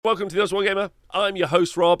Welcome to the Wargamer. I'm your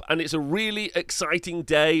host Rob, and it's a really exciting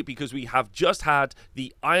day because we have just had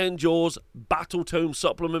the Ironjawz Battletome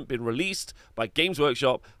supplement been released by Games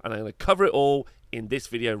Workshop, and I'm going to cover it all in this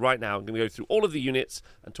video right now. I'm going to go through all of the units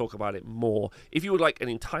and talk about it more. If you would like an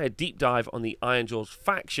entire deep dive on the Ironjawz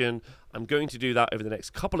faction, I'm going to do that over the next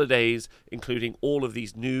couple of days, including all of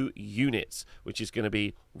these new units, which is going to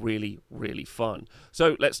be really, really fun.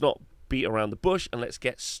 So let's not beat around the bush and let's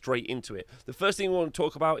get straight into it. The first thing we want to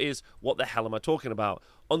talk about is what the hell am I talking about?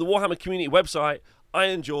 On the Warhammer community website,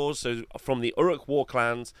 Ironjawz, so from the Uruk War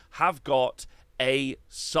clans, have got a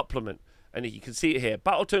supplement. And you can see it here,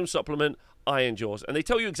 Battletome supplement, Ironjawz. And they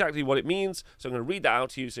tell you exactly what it means, so I'm going to read that out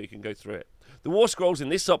to you so you can go through it. The war scrolls in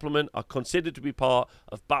this supplement are considered to be part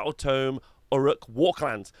of Battletome Uruk War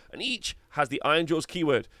clans, and each has the Ironjawz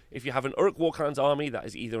keyword. If you have an Uruk War clans army that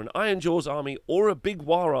is either an Ironjawz army or a Big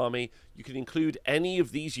War army, you can include any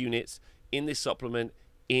of these units in this supplement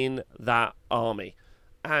in that army.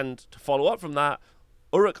 And to follow up from that,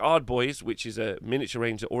 Uruk Ardboys, which is a miniature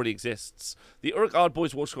range that already exists, the Uruk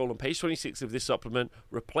Ardboys War Scroll on page 26 of this supplement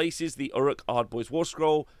replaces the Uruk Ardboys War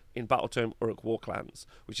Scroll in Battletome Uruk War Clans,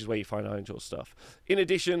 which is where you find Ironjawz stuff. In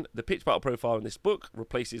addition, the pitch battle profile in this book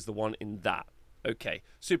replaces the one in that. Okay,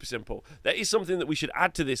 super simple. There is something that we should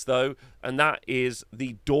add to this, though, and that is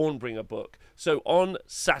the Dawnbringer book. So on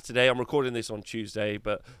Saturday, I'm recording this on Tuesday,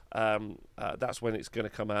 but that's when it's going to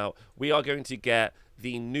come out. We are going to get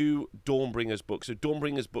the new Dawnbringers book, so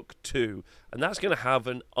Dawnbringers book 2, and that's going to have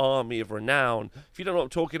an Army of Renown. If you don't know what I'm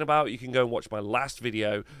talking about, you can go and watch my last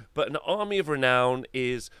video, but an Army of Renown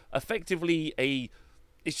is effectively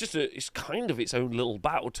it's kind of its own little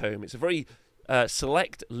battle tome. It's a very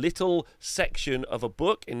select little section of a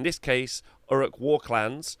book, in this case Uruk War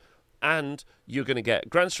Clans, and you're going to get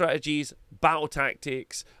grand strategies, battle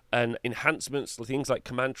tactics, and enhancements, things like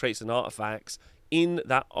command traits and artifacts in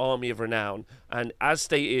that Army of Renown. And as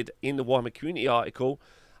stated in the Warhammer community article,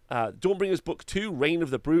 Dawnbringers Book 2, Reign of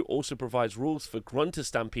the Brute, also provides rules for Grunter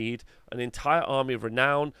Stampede, an entire army of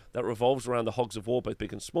renown that revolves around the Hogs of War, both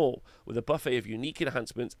big and small, with a buffet of unique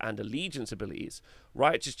enhancements and allegiance abilities.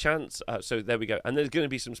 Righteous Chance, so there we go. And there's going to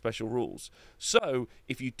be some special rules. So,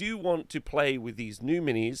 if you do want to play with these new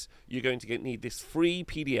minis, you're going to need this free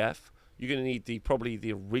PDF. You're going to need probably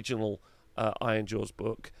the original Ironjawz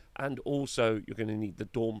book, and also you're going to need the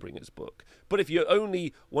Dawnbringers book. But if you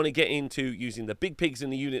only want to get into using the big pigs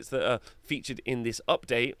and the units that are featured in this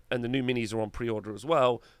update, and the new minis are on pre-order as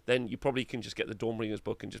well, then you probably can just get the Dawnbringers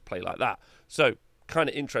book and just play like that. So kind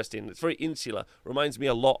of interesting. It's very insular. Reminds me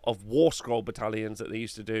a lot of War Scroll battalions that they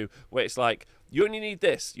used to do, where it's like, you only need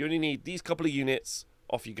this, you only need these couple of units,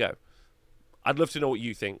 off you go. I'd love to know what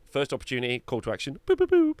you think. First opportunity, call to action, boop,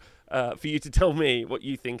 boop, boop, for you to tell me what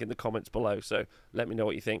you think in the comments below. So let me know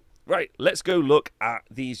what you think. Right, let's go look at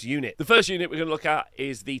these units. The first unit we're going to look at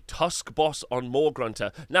is the Tusk Boss on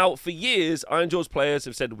Morgrunter. Now, for years, Ironjawz players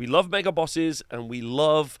have said we love mega bosses and we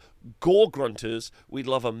love gore grunters. We'd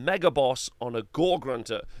love a mega boss on a gore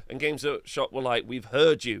grunter. And Games Workshop were like, we've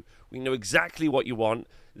heard you. We know exactly what you want.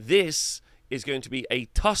 This is going to be a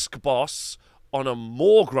Tusk Boss on a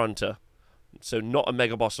Morgrunter. So not a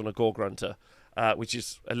mega boss on a gore grunter, which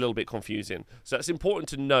is a little bit confusing. So it's important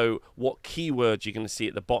to know what keywords you're going to see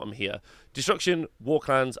at the bottom here. Destruction, War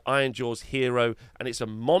Clans, Ironjawz Hero, and it's a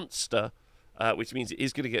monster, which means it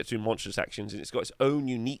is going to get through monstrous actions, and it's got its own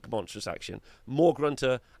unique monstrous action.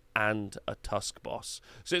 Morgrunter and a Tusk Boss.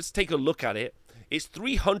 So let's take a look at it. It's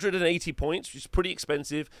 380 points, which is pretty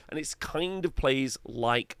expensive, and it kind of plays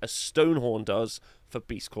like a Stonehorn does for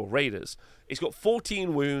Beastcore Raiders. It's got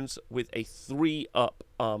 14 wounds with a 3-up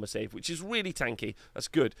armor save, which is really tanky. That's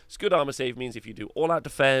good. It's good armor save means if you do all-out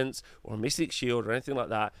defense or a Mystic Shield or anything like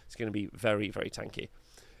that, it's going to be very, very tanky.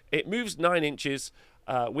 It moves 9 inches,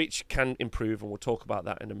 which can improve, and we'll talk about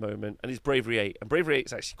that in a moment. And it's Bravery 8. And Bravery 8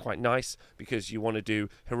 is actually quite nice because you want to do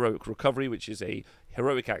Heroic Recovery, which is a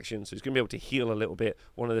heroic action, so it's going to be able to heal a little bit.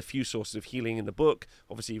 One of the few sources of healing in the book.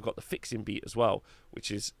 Obviously, you've got the fixing beat as well,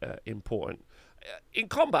 which is important. In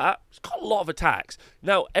combat, it's got a lot of attacks.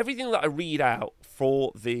 Now, everything that I read out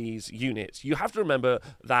for these units, you have to remember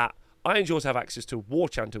that Ironjawz have access to War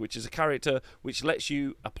Chanter, which is a character which lets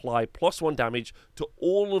you apply +1 damage to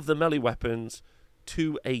all of the melee weapons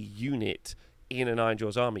to a unit in an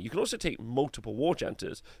Ironjawz army. You can also take multiple War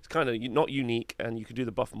Chanters. It's kind of not unique, and you can do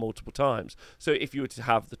the buff multiple times. So if you were to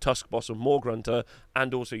have the Tusk Boss of Morgrunter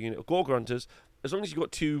and also a unit of Gore Grunters, as long as you've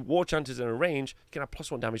got 2 War Chanters in a range, you can have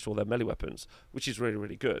 +1 damage to all their melee weapons, which is really,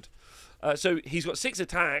 really good. So he's got 6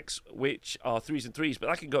 attacks, which are 3s and 3s, but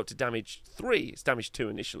that can go up to damage 3. It's damage 2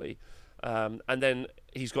 initially. And then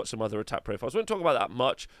he's got some other attack profiles. We won't talk about that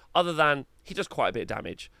much, other than he does quite a bit of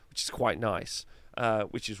damage, which is quite nice,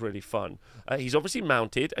 which is really fun. He's obviously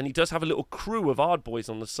mounted, and he does have a little crew of Ard boys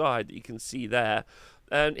on the side that you can see there.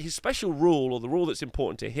 And his special rule, or the rule that's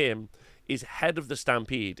important to him, is Head of the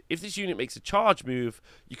Stampede. If this unit makes a charge move,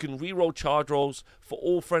 you can reroll charge rolls for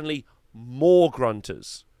all friendly more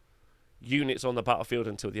grunters units on the battlefield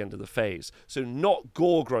until the end of the phase. So not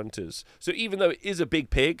gore grunters. So even though it is a big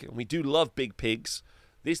pig, and we do love big pigs,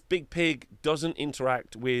 this big pig doesn't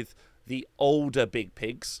interact with the older big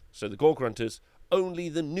pigs, so the gore grunters, only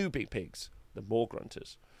the new big pigs, the more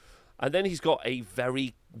grunters. And then he's got a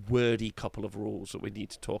very wordy couple of rules that we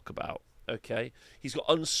need to talk about. Okay, he's got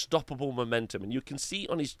unstoppable momentum, and you can see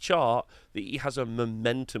on his chart that he has a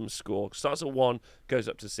momentum score. Starts at 1, goes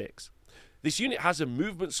up to 6. This unit has a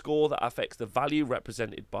movement score that affects the value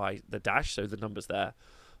represented by the dash, so the numbers there,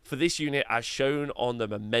 for this unit as shown on the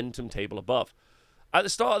momentum table above. At the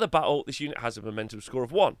start of the battle, this unit has a momentum score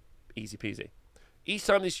of 1. Easy peasy. Each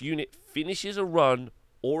time this unit finishes a run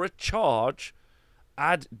or a charge,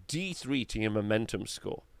 add D3 to your momentum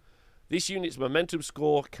score. This unit's momentum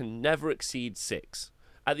score can never exceed 6.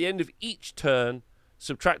 At the end of each turn,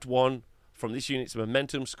 subtract 1 from this unit's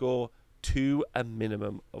momentum score to a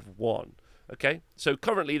minimum of 1. Okay, so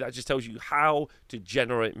currently that just tells you how to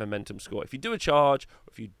generate momentum score. If you do a charge,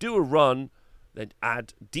 or if you do a run, then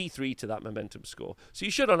add D3 to that momentum score. So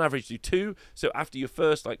you should on average do 2. So after your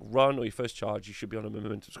first run or your first charge, you should be on a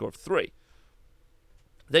momentum score of 3.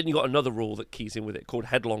 Then you got another rule that keys in with it called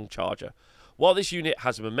Headlong Charger. While this unit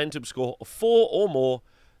has a momentum score of 4 or more,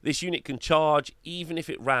 this unit can charge even if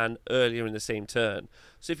it ran earlier in the same turn.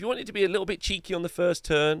 So if you wanted to be a little bit cheeky on the first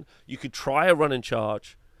turn, you could try a run and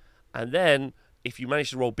charge. And then if you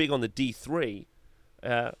manage to roll big on the D3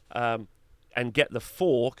 and get the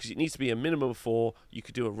 4, because it needs to be a minimum of 4, you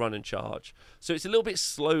could do a run and charge. So it's a little bit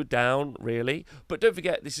slowed down, really. But don't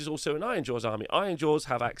forget, this is also an Ironjawz army. Ironjawz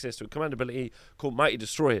have access to a command ability called Mighty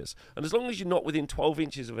Destroyers. And as long as you're not within 12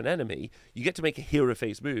 inches of an enemy, you get to make a hero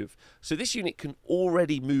phase move. So this unit can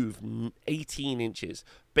already move 18 inches.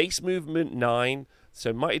 Base movement 9,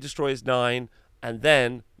 so Mighty Destroyers 9, and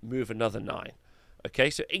then move another 9.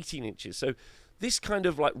 Okay, so 18 inches. So this kind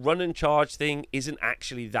of run and charge thing isn't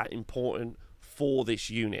actually that important for this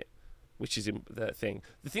unit, which is the thing.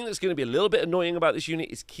 The thing that's going to be a little bit annoying about this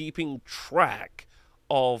unit is keeping track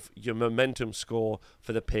of your momentum score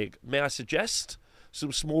for the pig. May I suggest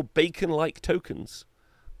some small bacon-like tokens?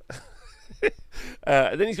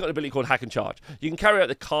 And then he's got an ability called Hack and Charge. You can carry out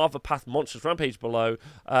the Carve a Path Monstrous Rampage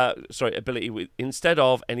ability instead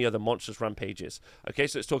of any other Monstrous Rampages. Okay,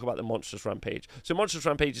 so let's talk about the Monstrous Rampage. So Monstrous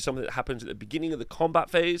Rampage is something that happens at the beginning of the combat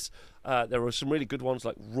phase. There are some really good ones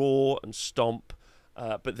like Roar and Stomp,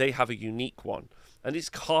 but they have a unique one. And it's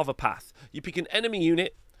Carve a Path. You pick an enemy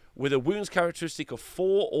unit with a wounds characteristic of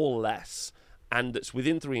 4 or less, and that's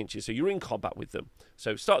within 3 inches, so you're in combat with them.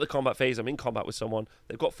 So start the combat phase, I'm in combat with someone,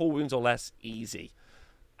 they've got 4 wounds or less, easy.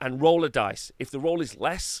 And roll a dice. If the roll is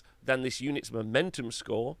less than this unit's momentum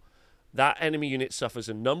score, that enemy unit suffers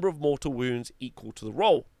a number of mortal wounds equal to the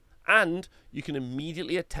roll. And you can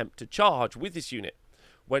immediately attempt to charge with this unit.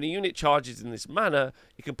 When a unit charges in this manner,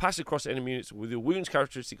 it can pass across enemy units with a wounds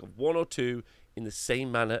characteristic of 1 or 2 in the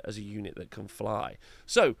same manner as a unit that can fly.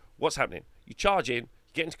 So, what's happening? You charge in,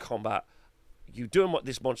 you get into combat, you do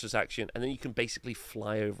this monstrous action, and then you can basically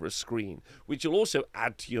fly over a screen, which will also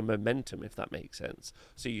add to your momentum, if that makes sense.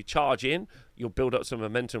 So you charge in, you'll build up some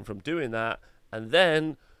momentum from doing that, and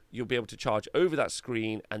then you'll be able to charge over that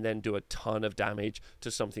screen and then do a ton of damage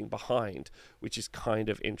to something behind, which is kind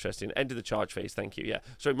of interesting. End of the charge phase, thank you. Yeah,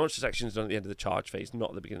 so monstrous action is done at the end of the charge phase, not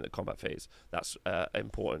at the beginning of the combat phase. That's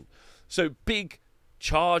important. So big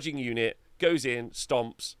charging unit goes in,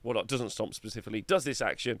 stomps, well, not doesn't stomp specifically, does this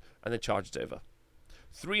action, and then charges over.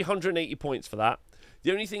 380 points for that.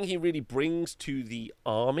 The only thing he really brings to the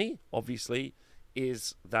army, obviously,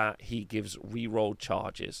 is that he gives reroll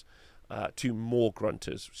charges to more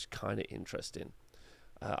grunters, which is kind of interesting,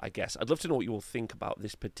 I guess. I'd love to know what you all think about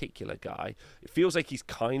this particular guy. It feels like he's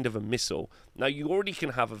kind of a missile. Now, you already can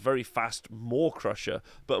have a very fast Maw Crusher,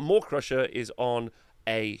 but a Maw Crusher is on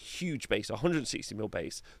a huge base, 160 mil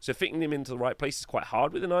base. So fitting him into the right place is quite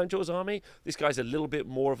hard with an Ironjawz army. This guy's a little bit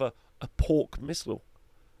more of a pork missile,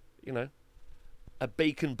 you know, a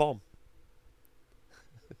bacon bomb.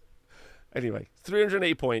 Anyway,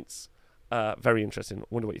 380 points. Very interesting.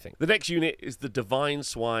 Wonder what you think. The next unit is the Divine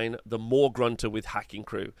Swine, the Maw Grunter with Hacking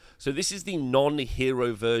Crew. So this is the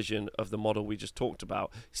non-hero version of the model we just talked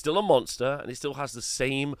about. It's still a monster, and it still has the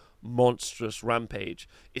same monstrous rampage.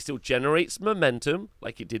 It still generates momentum,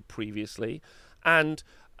 like it did previously, and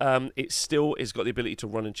it still has got the ability to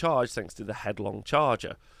run and charge thanks to the headlong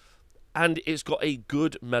charger. And it's got a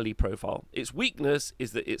good melee profile. Its weakness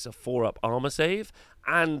is that it's a 4-up armor save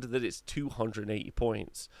and that it's 280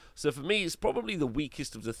 points. So for me, it's probably the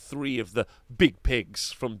weakest of the three of the big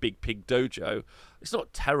pigs from Big Pig Dojo. It's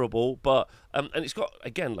not terrible, but and it's got,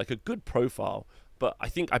 again, like a good profile, but I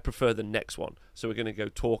think I prefer the next one. So we're going to go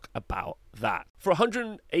talk about that. For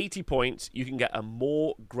 180 points, you can get a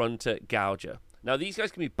more Grunter Gouger. Now, these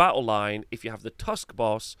guys can be battle line if you have the Tusk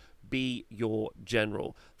boss be your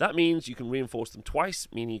general. That means you can reinforce them twice,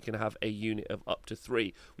 meaning you can have a unit of up to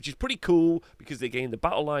 3, which is pretty cool because they gain the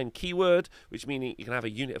battle line keyword, which means you can have a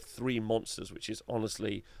unit of 3 monsters, which is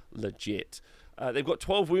honestly legit. They've got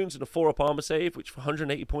 12 wounds and a 4-up armor save, which for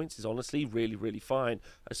 180 points is honestly really, really fine,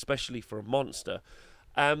 especially for a monster.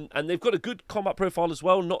 And they've got a good combat profile as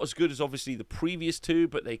well, not as good as obviously the previous two,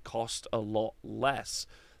 but they cost a lot less.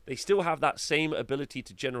 They still have that same ability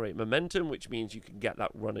to generate momentum, which means you can get that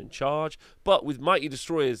run and charge. But with Mighty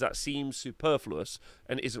Destroyers, that seems superfluous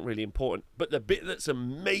and isn't really important. But the bit that's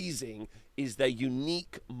amazing is their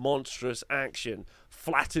unique monstrous action,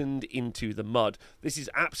 flattened into the mud. This is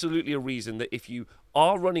absolutely a reason that if you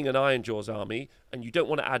are running an Ironjawz army and you don't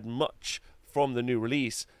want to add much from the new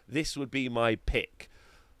release, this would be my pick.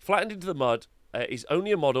 Flattened into the mud is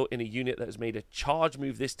only a model in a unit that has made a charge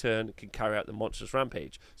move this turn and can carry out the monstrous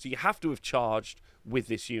rampage. So you have to have charged with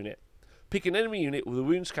this unit. Pick an enemy unit with a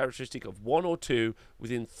wounds characteristic of 1 or 2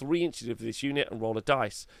 within 3 inches of this unit and roll a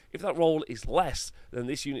dice. If that roll is less than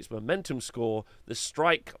this unit's momentum score, the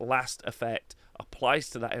strike last effect applies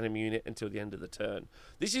to that enemy unit until the end of the turn.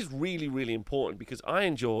 This is really, really important because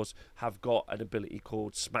Ironjawz have got an ability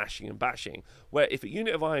called smashing and bashing, where if a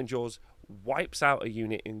unit of Ironjawz wipes out a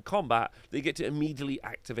unit in combat, they get to immediately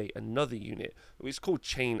activate another unit. It's called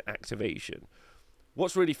chain activation.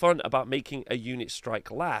 What's really fun about making a unit strike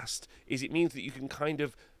last is it means that you can kind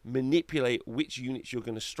of manipulate which units you're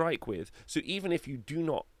going to strike with. So even if you do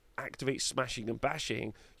not activate smashing and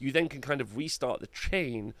bashing, you then can kind of restart the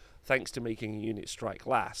chain thanks to making a unit strike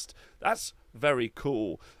last. That's very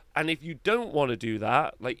cool. And if you don't want to do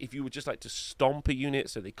that, like if you would just like to stomp a unit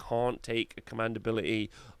so they can't take a command ability,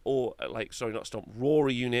 or roar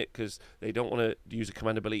a unit because they don't want to use a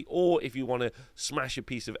command ability, or if you want to smash a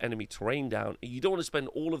piece of enemy terrain down, and you don't want to spend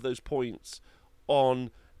all of those points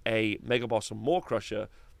on a Mega Boss or Maw Crusher,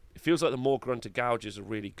 it feels like the more Grunter Gougers are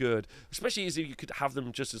really good, especially as if you could have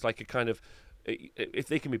them just as like a kind of, if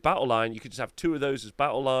they can be battle line, you could just have 2 of those as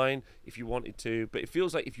battle line if you wanted to. But it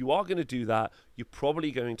feels like if you are going to do that, you're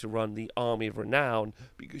probably going to run the Army of Renown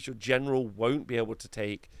because your general won't be able to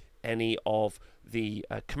take any of the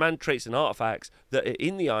command traits and artifacts that are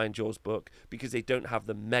in the Ironjawz book because they don't have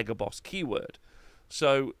the Mega Boss keyword.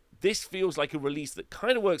 So this feels like a release that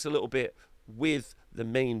kind of works a little bit with the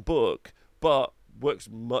main book, but works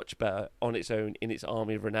much better on its own in its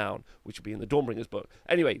Army of Renown, which will be in the Dawnbringers book.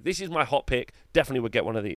 Anyway, this is my hot pick. Definitely would get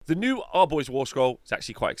one of these. The new Our Boys War Scroll is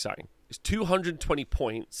actually quite exciting. It's 220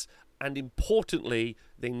 points, and importantly,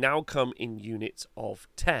 they now come in units of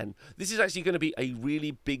 10. This is actually going to be a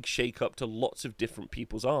really big shake-up to lots of different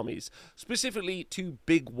people's armies, specifically to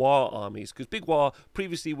Big War armies, because Big War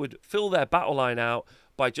previously would fill their battle line out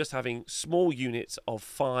by just having small units of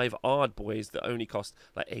 5 Ard Boys that only cost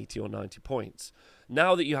like 80 or 90 points.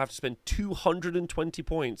 Now that you have to spend 220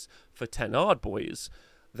 points for 10 Ard Boys,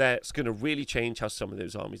 that's going to really change how some of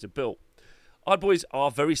those armies are built. Ard Boys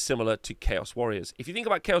are very similar to Chaos Warriors. If you think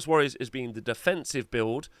about Chaos Warriors as being the defensive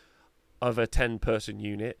build of a 10-person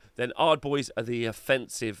unit, then Ard Boys are the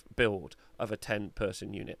offensive build of a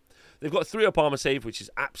 10-person unit. They've got a 3-up armor save, which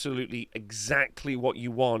is absolutely exactly what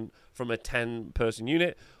you want from a 10-person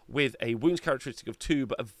unit, with a wounds characteristic of 2,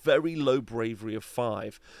 but a very low bravery of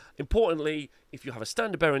 5. Importantly, if you have a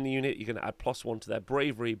standard bearer in the unit, you're going to add +1 to their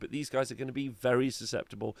bravery, but these guys are going to be very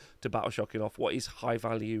susceptible to battle shocking off what is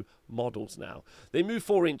high-value models now. They move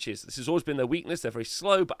 4 inches. This has always been their weakness. They're very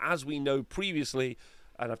slow, but as we know previously,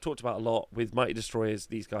 and I've talked about a lot with Mighty Destroyers,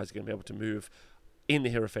 these guys are going to be able to move in the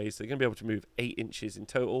hero phase. They're going to be able to move 8 inches in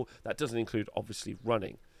total. That doesn't include, obviously,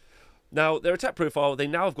 running. Now, their attack profile, they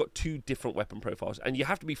now have got 2 different weapon profiles, and you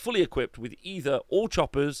have to be fully equipped with either all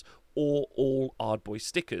choppers or all Ard Boy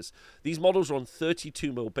stickers. These models are on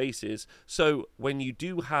 32mm bases, so when you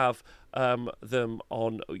do have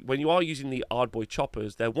when you are using the Ard Boy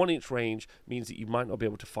choppers, their 1-inch range means that you might not be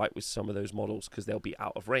able to fight with some of those models because they'll be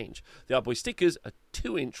out of range. The Ard Boy stickers are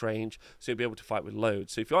 2-inch range, so you'll be able to fight with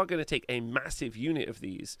loads. So if you are going to take a massive unit of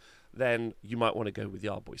these, then you might want to go with the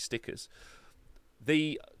Ard Boy stickers.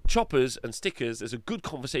 The choppers and stickers, there's a good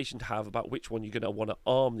conversation to have about which one you're going to want to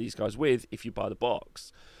arm these guys with if you buy the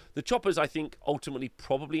box. The choppers, I think, ultimately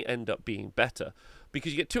probably end up being better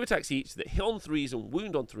because you get 2 attacks each that hit on 3s and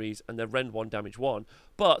wound on 3s and then rend 1, damage 1.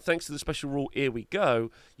 But thanks to the special rule, here we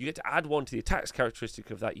go, you get to add 1 to the attacks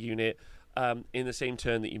characteristic of that unit in the same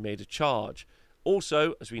turn that you made a charge.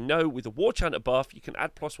 Also, as we know, with the War Chanter buff, you can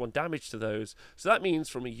add +1 damage to those. So that means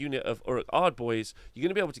from a unit of Uruk Ardboys, you're going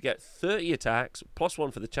to be able to get 30 attacks,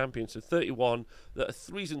 +1 for the champion, so 31, that are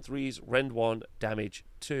 3s and 3s, rend 1, damage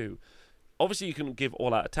 2. Obviously, you can give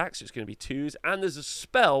all-out attacks, so it's going to be 2s. And there's a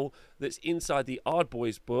spell that's inside the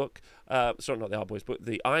Ardboys book. Sorry, not the Ardboys book,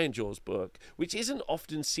 the Ironjawz book, which isn't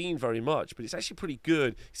often seen very much, but it's actually pretty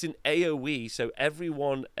good. It's an AoE, so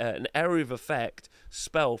everyone, an area of effect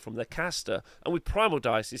spell from the caster. And with Primal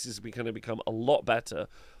Dice, this is going to become a lot better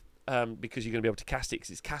because you're going to be able to cast it because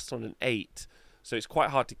it's cast on an 8. So it's quite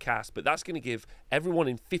hard to cast, but that's going to give everyone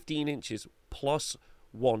in 15 inches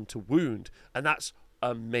 +1 to wound. And that's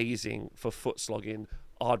amazing for foot slogging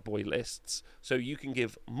Ardboy lists. So you can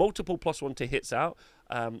give multiple +1 to hits out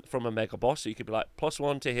from a mega boss. So you could be like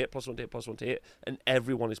 +1 to hit, +1 to hit, +1 to hit, and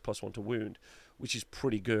everyone is +1 to wound, which is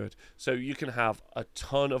pretty good. So you can have a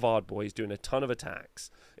ton of Ardboys doing a ton of attacks.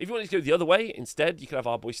 If you want to go the other way, instead, you can have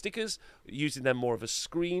Ardboy stickers, using them more of a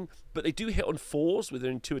screen, but they do hit on 4s with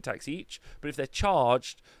only 2 attacks each. But if they're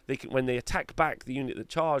charged, they can, when they attack back the unit that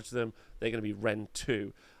charged them, they're going to be rend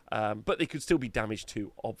 2. But they could still be damaged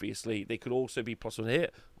too, obviously. They could also be +1 to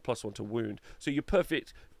hit, +1 to wound. So your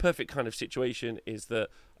perfect kind of situation is that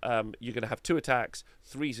you're going to have 2 attacks,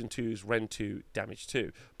 3s and 2s, rend 2, damage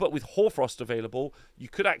 2. But with Hoarfrost available, you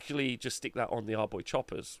could actually just stick that on the Ardboy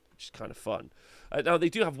choppers, which is kind of fun. Now, they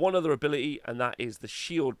do have one other ability, and that is the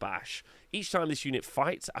Shield Bash. Each time this unit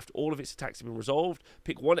fights, after all of its attacks have been resolved,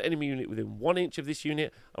 pick one enemy unit within 1 inch of this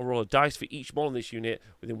unit and roll a dice for each model in this unit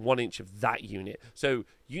within 1 inch of that unit. So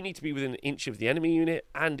you need to be within 1 inch of the enemy unit,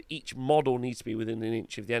 and each model needs to be within 1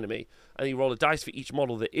 inch of the enemy. And you roll a dice for each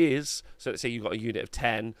model that is. So let's say you've got a unit of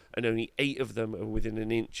 10, and only 8 of them are within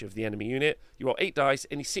 1 inch of the enemy unit. You roll 8 dice,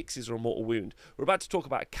 any 6s are a mortal wound. We're about to talk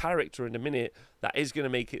about a character in a minute that is going to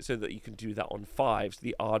make it so that you can do that on 5s,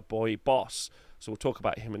 the Ardboy boss. So we'll talk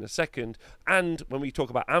about him in a second. And when we talk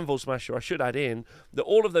about Anvil Smasher, I should add in that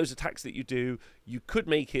all of those attacks that you do, you could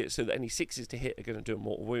make it so that any 6s to hit are going to do a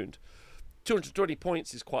mortal wound. 220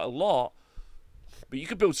 points is quite a lot, but you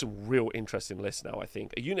could build some real interesting lists now, I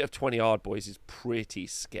think. A unit of 20 Ardboys is pretty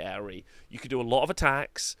scary. You could do a lot of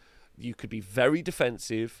attacks, you could be very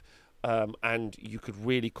defensive, and you could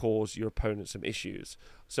really cause your opponent some issues.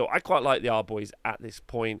 So I quite like the Ardboys at this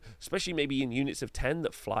point, especially maybe in units of 10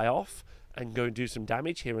 that fly off and go and do some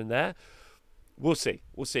damage here and there. We'll see.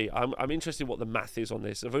 I'm interested in what the math is on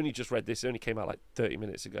this. I've only just read this. It only came out like 30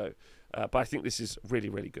 minutes ago. But I think this is really,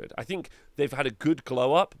 really good. I think they've had a good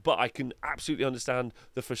glow up, but I can absolutely understand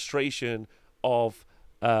the frustration of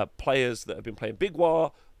players that have been playing Big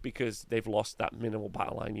War because they've lost that minimal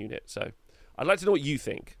battle line unit. So I'd like to know what you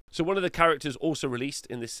think. So one of the characters also released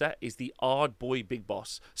in this set is the Ardboy Big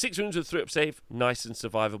Boss. 6 wounds with 3-up save, nice and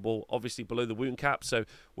survivable, obviously below the wound cap, so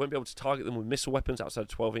won't be able to target them with missile weapons outside of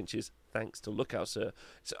 12 inches, thanks to Lookout Sir.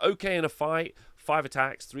 It's okay in a fight, 5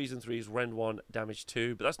 attacks, 3s and 3s, rend 1, damage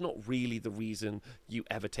 2, but that's not really the reason you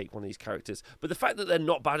ever take one of these characters. But the fact that they're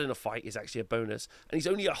not bad in a fight is actually a bonus, and he's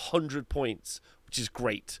only 100 points, which is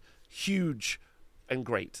great. Huge and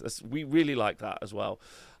great. We really like that as well.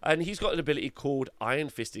 And he's got an ability called Iron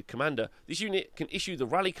Fisted Commander. This unit can issue the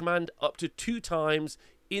rally command up to 2 times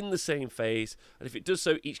in the same phase, and if it does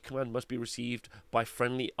so, each command must be received by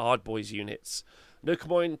friendly Ardboys units. No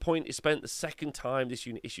command point is spent the second time this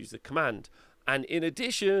unit issues the command. And in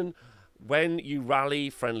addition, when you rally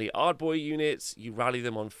friendly Ardboy units, you rally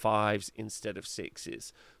them on 5s instead of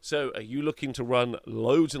 6s. So are you looking to run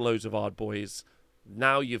loads and loads of Ardboys?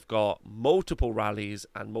 Now you've got multiple rallies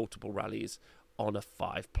and multiple rallies on a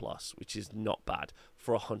 5+, which is not bad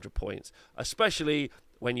for 100 points, especially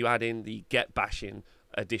when you add in the get bashing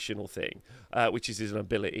additional thing, which is an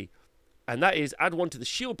ability. And that is add 1 to the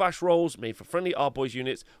shield bash rolls made for friendly Ardboys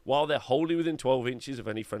units while they're wholly within 12 inches of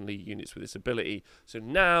any friendly units with this ability. So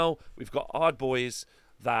now we've got Ardboys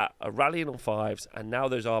that are rallying on 5s, and now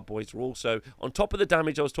those Ardboys are also, on top of the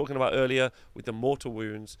damage I was talking about earlier with the mortal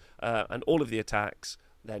wounds and all of the attacks,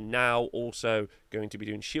 they're now also going to be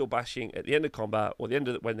doing shield bashing at the end of combat, or the end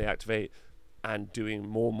of when they activate, and doing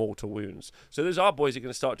more mortal wounds. So those Ardboys are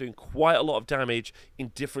going to start doing quite a lot of damage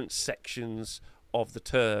in different sections of the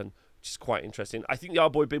turn, which is quite interesting. I think the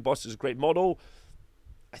Ardboy Big Boss is a great model.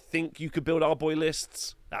 I think you could build Ardboy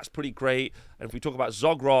lists. That's pretty great. And if we talk about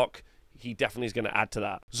Zogrok, he definitely is going to add to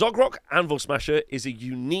that. Zogrok Anvil Smasher is a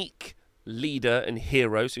unique leader and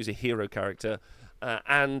hero, so he's a hero character.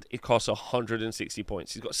 And it costs 160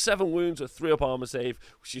 points. He's got 7 wounds, a 3-up armor save,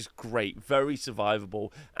 which is great, very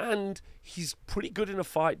survivable, and he's pretty good in a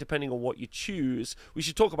fight depending on what you choose. We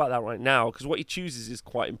should talk about that right now, because what he chooses is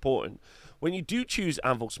quite important. When you do choose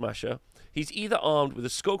Anvil Smasher, he's either armed with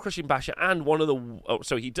a Skull Crushing Basher and one of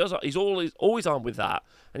the... he's always armed with that,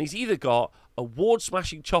 and he's either got a Ward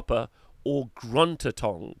Smashing Chopper or Grunter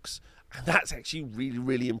Tongs. And that's actually really,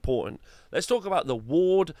 really important. Let's talk about the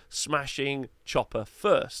Ward Smashing Chopper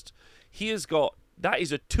first. That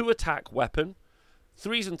is a 2-attack weapon,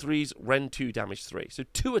 3s and 3s, Ren 2, damage 3. So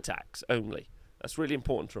 2 attacks only. That's really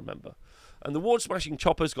important to remember. And the Ward Smashing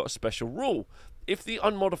Chopper's got a special rule. If the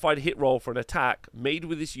unmodified hit roll for an attack made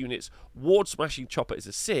with this unit's Ward Smashing Chopper is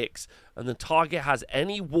a 6, and the target has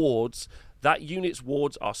any wards, that unit's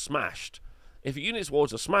wards are smashed. If a unit's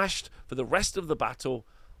wards are smashed for the rest of the battle,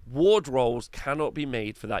 ward rolls cannot be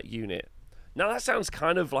made for that unit. Now that sounds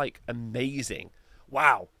kind of like amazing.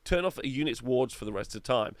 Wow, turn off a unit's wards for the rest of the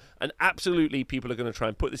time. And absolutely people are going to try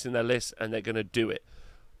and put this in their list and they're going to do it.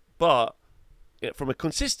 But from a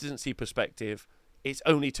consistency perspective, it's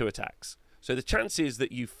only 2 attacks. So the chances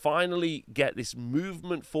that you finally get this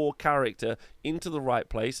movement 4 character into the right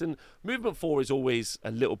place, and movement 4 is always a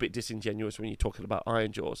little bit disingenuous when you're talking about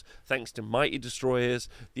Ironjawz, thanks to Mighty Destroyers,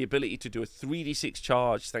 the ability to do a 3d6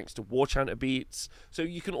 charge, thanks to War Chanter beats, so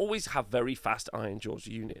you can always have very fast Ironjawz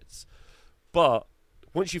units. But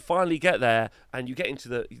once you finally get there and you get into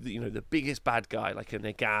the biggest bad guy like a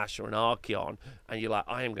Nagash or an Archeon, and you're like,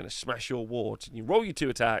 I am going to smash your wards, and you roll your 2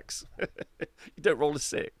 attacks, you don't roll a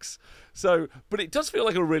 6. So, but it does feel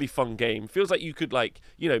like a really fun game. Feels like you could make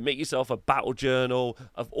yourself a battle journal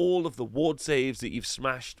of all of the ward saves that you've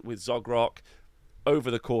smashed with Zogrok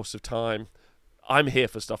over the course of time. I'm here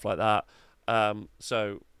for stuff like that.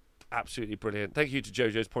 So absolutely brilliant. Thank you to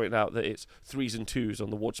JoJo's pointing out that it's 3s and 2s on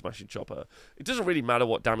the Ward Smashing Chopper. It doesn't really matter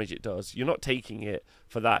what damage it does. You're not taking it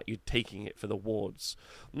for that. You're taking it for the wards.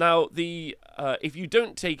 Now, if you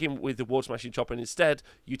don't take him with the Ward Smashing Chopper and instead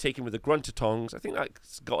you take him with the Grunter Tongs, I think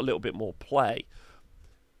that's got a little bit more play.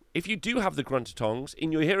 If you do have the Grunter Tongs,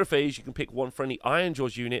 in your hero phase, you can pick one for any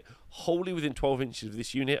Ironjawz unit wholly within 12 inches of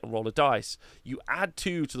this unit and roll a dice. You add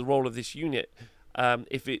 2 to the roll of this unit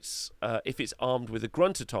if it's armed with the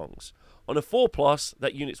Grunter Tongs. On a 4+,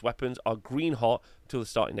 that unit's weapons are green hot until the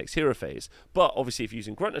starting next hero phase. But obviously, if you're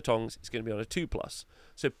using Grunter Tongs, it's going to be on a 2+.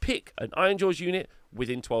 So pick an Ironjawz unit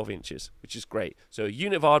within 12 inches, which is great. So a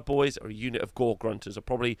unit of Ardboys or a unit of Gore Grunters are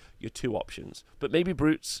probably your 2 options. But maybe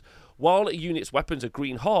Brutes. While a unit's weapons are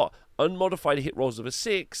green hot, unmodified hit rolls of a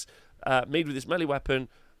 6 made with this melee weapon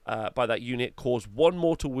by that unit cause 1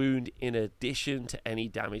 mortal wound in addition to any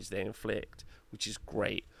damage they inflict, which is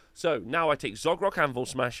great. So now I take Zogrok Anvil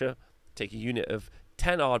Smasher, take a unit of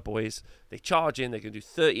 10 Ardboys, they charge in, they're going to do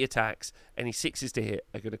 30 attacks, any 6s to hit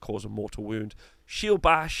are going to cause a mortal wound. Shield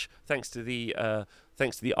Bash, thanks to the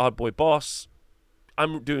Ardboy boss,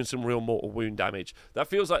 I'm doing some real mortal wound damage. That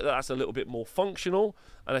feels like that's a little bit more functional,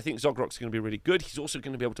 and I think Zogrok's going to be really good. He's also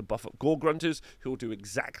going to be able to buff up Gore Grunters, who will do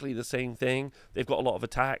exactly the same thing. They've got a lot of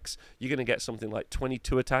attacks. You're going to get something like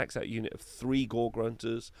 22 attacks at a unit of 3 Gore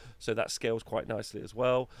Grunters, so that scales quite nicely as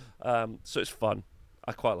well. So it's fun.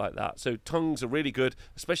 I quite like that. So tongues are really good,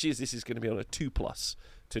 especially as this is going to be on a 2+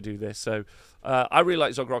 to do this. So I really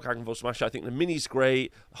like Zogrok Anvil Smasher. I think the mini's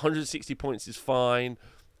great. 160 points is fine.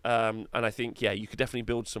 And I think, yeah, you could definitely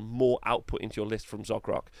build some more output into your list from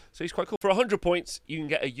Zogrok. So he's quite cool. For 100 points, you can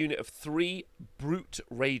get a unit of 3 Brute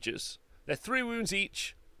Ragers. They're 3 wounds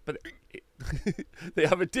each, but they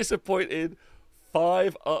have a disappointing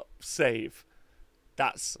 5-up save.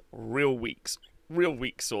 That's real weak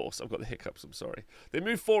sauce. I've got the hiccups, I'm sorry. They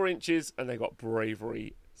move 4 inches, and they got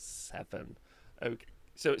Bravery 7. Okay,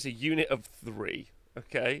 so it's a unit of 3,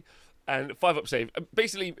 okay? And 5-up save.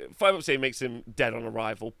 Basically, 5-up save makes him dead on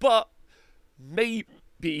arrival. But maybe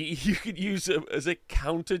you could use him as a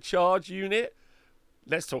counter charge unit.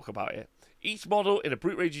 Let's talk about it. Each model in a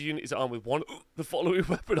Brute Rager unit is armed with one of the following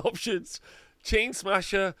weapon options: Chain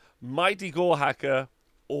Smasher, Mighty Gore Hacker,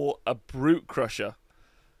 or a Brute Crusher.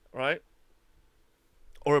 Right?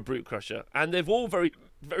 Or a Brute Crusher. And they're all very,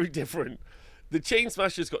 very different. The Chain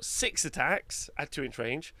Smasher's got 6 attacks at 2-inch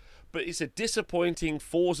range, but it's a disappointing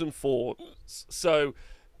 4s and 4s. So,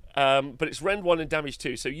 but it's rend 1 and damage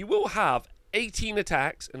 2. So you will have 18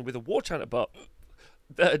 attacks, and with a War Chanter butt,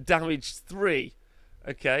 that are damage 3.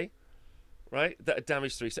 Okay? Right? That are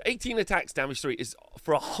damage 3. So 18 attacks, damage 3 is,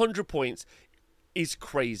 for 100 points, is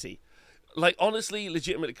crazy. Like, honestly,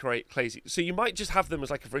 legitimately crazy. So you might just have them as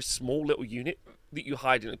like a very small little unit that you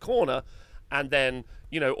hide in a corner, and then,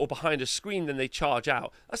 or behind a screen, then they charge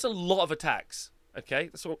out. That's a lot of attacks. Okay,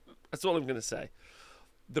 that's all I'm going to say.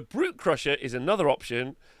 The Brute Crusher is another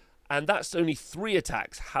option, and that's only 3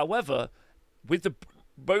 attacks. However, with the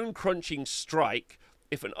Bone Crunching Strike,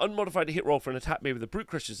 if an unmodified hit roll for an attack made with the Brute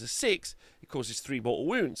Crusher is a 6, it causes 3 mortal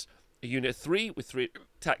wounds. A unit of 3 with 3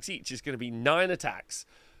 attacks each is going to be 9 attacks.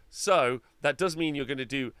 So that does mean you're going to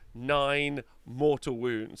do 9 mortal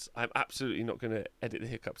wounds. I'm absolutely not going to edit the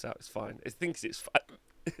hiccups out. It's fine. I think it's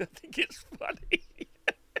funny.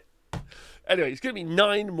 Anyway, it's going to be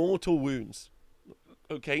 9 mortal wounds.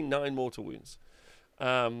 Okay, 9 mortal wounds.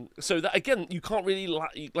 So that, again, you can't really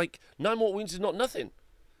like 9 mortal wounds is not nothing.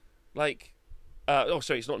 Like,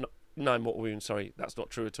 sorry, it's not 9 mortal wounds. Sorry, that's not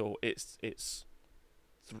true at all. It's 6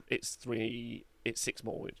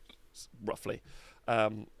 mortal wounds roughly.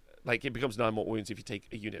 Like, it becomes 9 mortal wounds if you take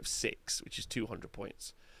a unit of 6, which is 200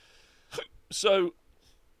 points. So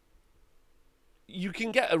you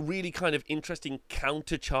can get a really kind of interesting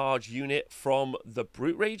countercharge unit from the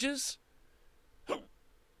Brute Ragers.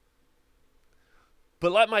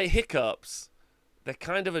 But like my hiccups, they're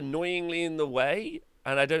kind of annoyingly in the way,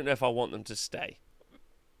 and I don't know if I want them to stay.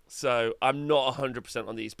 So I'm not 100%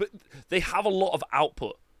 on these. But they have a lot of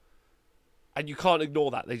output, and you can't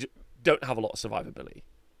ignore that. They just don't have a lot of survivability,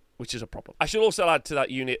 which is a problem. I should also add to that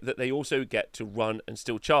unit that they also get to run and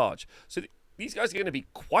still charge. So these guys are going to be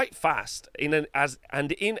quite fast in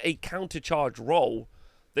a counter-charge role.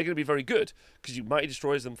 They're going to be very good because you Mighty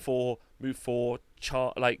Destroys them 4, move 4,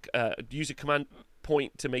 use a command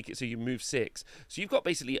point to make it so you move 6. So you've got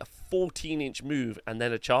basically a 14-inch move and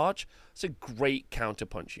then a charge. It's a great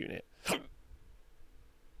counter-punch unit.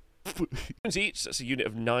 Each, that's a unit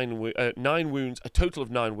of 9 wounds, a total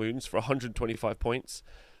of 9 wounds for 125 points.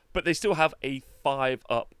 But they still have a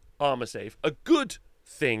 5-up armor save. A good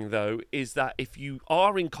thing, though, is that if you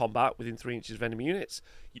are in combat within 3 inches of enemy units,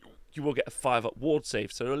 you will get a 5-up ward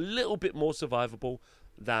save, so a little bit more survivable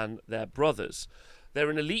than their brothers. They're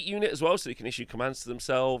an elite unit as well, so they can issue commands to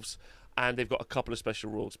themselves, and they've got a couple of special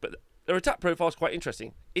rules. But their attack profile is quite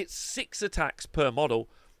interesting. It's 6 attacks per model,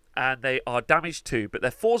 and they are damage 2, but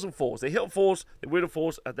they're 4s and 4s. They hit on 4s, they wound on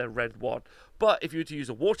 4s, and they're red 1. But if you were to use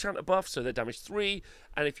a War Chanter buff, so they're damage 3,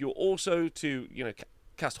 and if you're also to,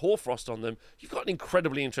 cast Hoarfrost on them, you've got an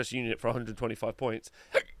incredibly interesting unit for 125 points.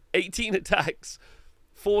 18 attacks,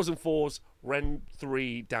 4s and 4s, Ren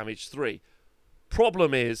 3, damage 3.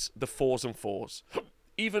 Problem is the 4s and 4s.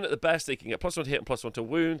 Even at the best, they can get +1 to hit and +1 to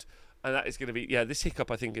wound, and that is going to be, this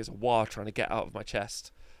hiccup I think is a war trying to get out of my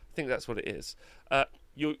chest. I think that's what it is.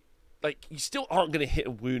 You still aren't going to hit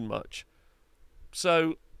and wound much.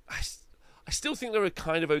 So I still think they're a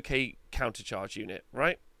kind of okay countercharge unit,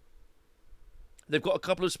 right? They've got a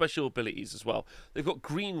couple of special abilities as well. They've got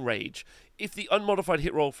Green Rage. If the unmodified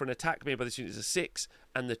hit roll for an attack made by this unit is a 6,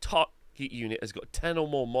 and the target unit has got 10 or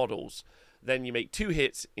more models, then you make 2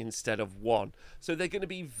 hits instead of 1. So they're going to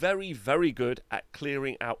be very, very good at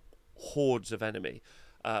clearing out hordes of enemy,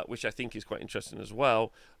 which I think is quite interesting as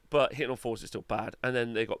well. But hitting on 4s is still bad. And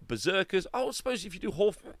then they've got Berserkers. I suppose if you do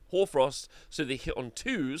Hoarfrost, so they hit on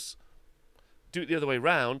 2s, do it the other way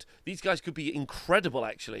round, these guys could be incredible,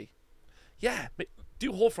 actually. Yeah,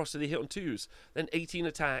 do Hoarfrost so they hit on 2s. Then 18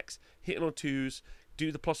 attacks, hitting on 2s,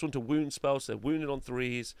 do the +1 to wound spell, so they're wounded on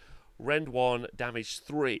 3s. Rend 1, damage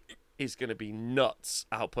 3 is going to be nuts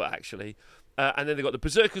output, actually. And then they've got the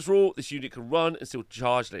Berserkers rule. This unit can run and still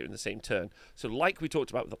charge later in the same turn. So like we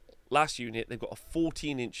talked about with the last unit, they've got a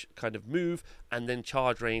 14-inch kind of move and then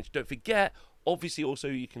charge range. Don't forget, obviously also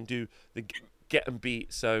you can do the get and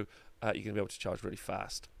beat, so you're going to be able to charge really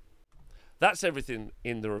fast. That's everything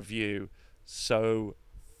in the review so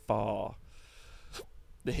far.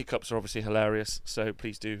 The hiccups are obviously hilarious, so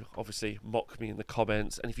please do obviously mock me in the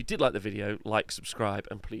comments. And if you did like the video, like, subscribe,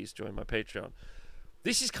 and please join my Patreon.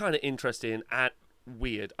 This is kind of interesting and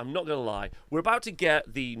weird, I'm not going to lie. We're about to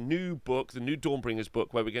get the new book, the new Dawnbringers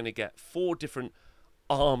book, where we're going to get 4 different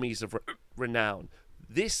armies of renown.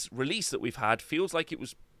 This release that we've had feels like it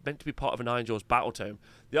was meant to be part of an Ironjawz Battletome.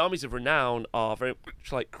 The armies of renown are very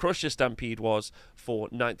much like Crusher Stampede was for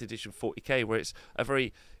 9th edition 40k, where it's a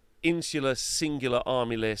very insular, singular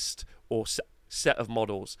army list or set of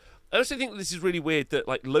models. I also think this is really weird that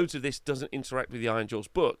loads of this doesn't interact with the Ironjawz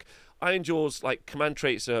book. Ironjawz command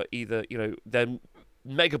traits are either they're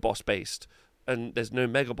mega boss based, and there's no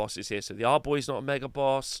mega bosses here. So the Arboy's not a mega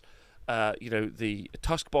boss. The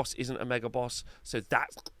Tusk boss isn't a mega boss. So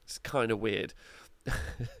that's kind of weird.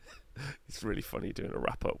 It's really funny doing a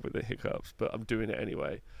wrap up with the hiccups, but I'm doing it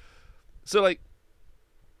anyway. So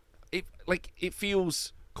it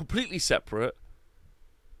feels completely separate.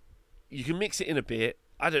 You can mix it in a bit.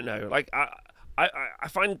 I don't know. Like I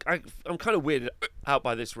find I'm kind of weirded out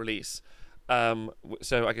by this release.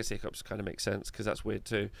 So I guess hiccups kind of make sense because that's weird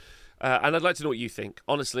too. And I'd like to know what you think,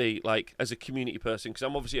 honestly, like as a community person, because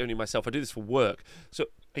I'm obviously only myself. I do this for work. So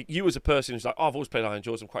you as a person who's like, oh, I've always played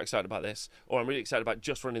Ironjawz, I'm quite excited about this, or I'm really excited about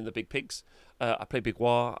just running the big pigs. I play Big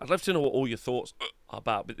War. I'd love to know what all your thoughts are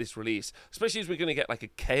about this release, especially as we're going to get like a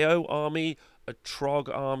KO army, a Trog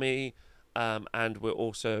army, and we're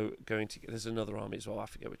also going to get, there's another army as well. I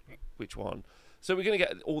forget which one. So we're going to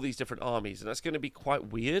get all these different armies, and that's going to be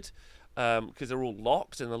quite weird because they're all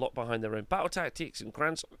locked and they're locked behind their own battle tactics and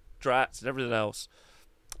grand strats and everything else.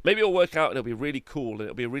 Maybe it'll work out and it'll be really cool and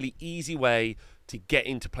it'll be a really easy way to get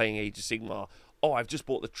into playing Age of Sigmar. Oh, I've just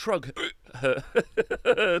bought the Trug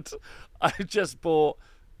herd. I've just bought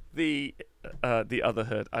the other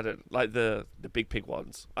herd. I don't like the big pig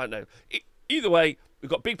ones. I don't know. Either way, we've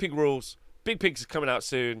got big pig rules. Big pigs are coming out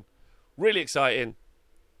soon. Really exciting.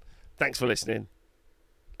 Thanks for listening.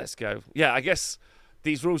 Let's go. Yeah, I guess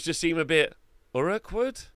these rules just seem a bit awkward.